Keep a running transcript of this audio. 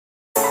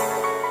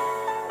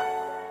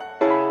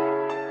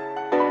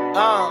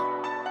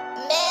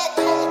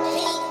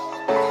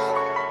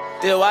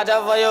Still watch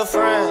out for your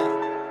friend.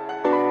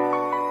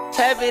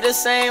 Happy the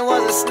same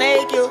was a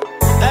snake you.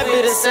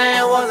 Happy the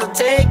same was a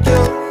take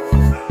you.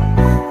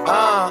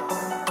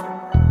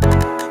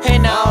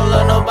 And I don't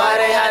love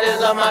nobody, I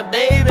just love my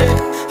baby.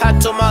 I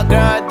told my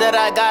girl that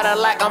I got her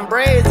like I'm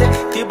brazen.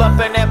 Deep up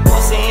in that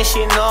pussy and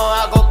she know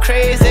I go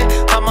crazy.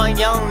 I'm a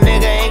young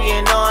nigga and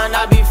you know and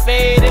I be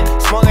faded.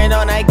 Smoking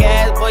on that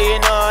gas, boy you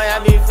know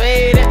I be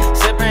faded.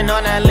 Sipping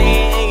on that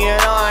lean and you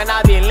know and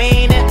I be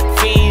leaning.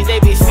 Fiends they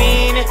be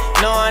fiending,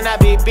 knowing I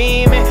be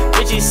beaming.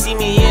 Bitches see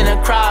me in the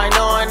crowd,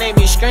 knowing they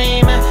be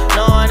screaming.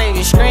 Knowing they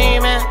be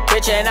screaming,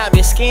 bitch and I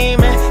be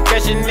scheming.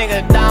 Catch a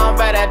nigga down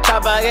by that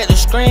chopper, I get to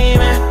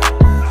screaming.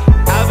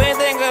 I've been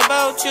thinking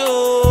about you,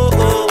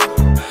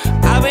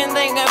 I've been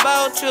thinking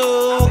about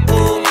you.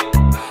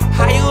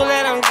 How you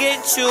let them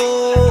get you?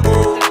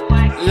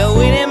 Lil'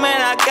 Weedy,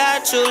 man, I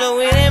got you. Lil'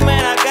 Weedy,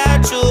 man, I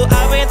got you.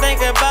 I've been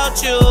thinking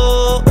about you,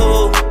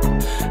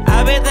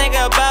 I've been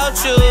thinking about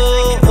you.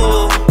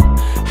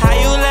 How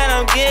you let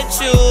them get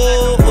you?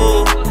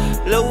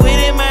 Lil'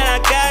 Weedy, man, I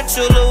got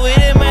you. Lil'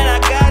 Weedy, man, I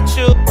got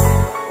you.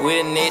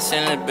 We the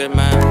nation a bit,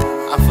 man.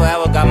 I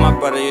forever got my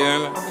brother, you hear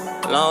me?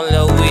 Long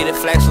Lil Weedy,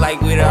 flex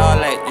like Weedy, all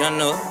that, you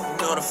know.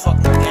 You know the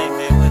fucking game,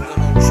 man. We ain't doing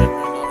no tripping, you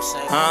know what I'm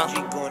saying? Huh? G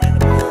going in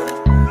the building.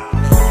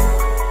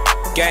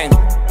 Gang.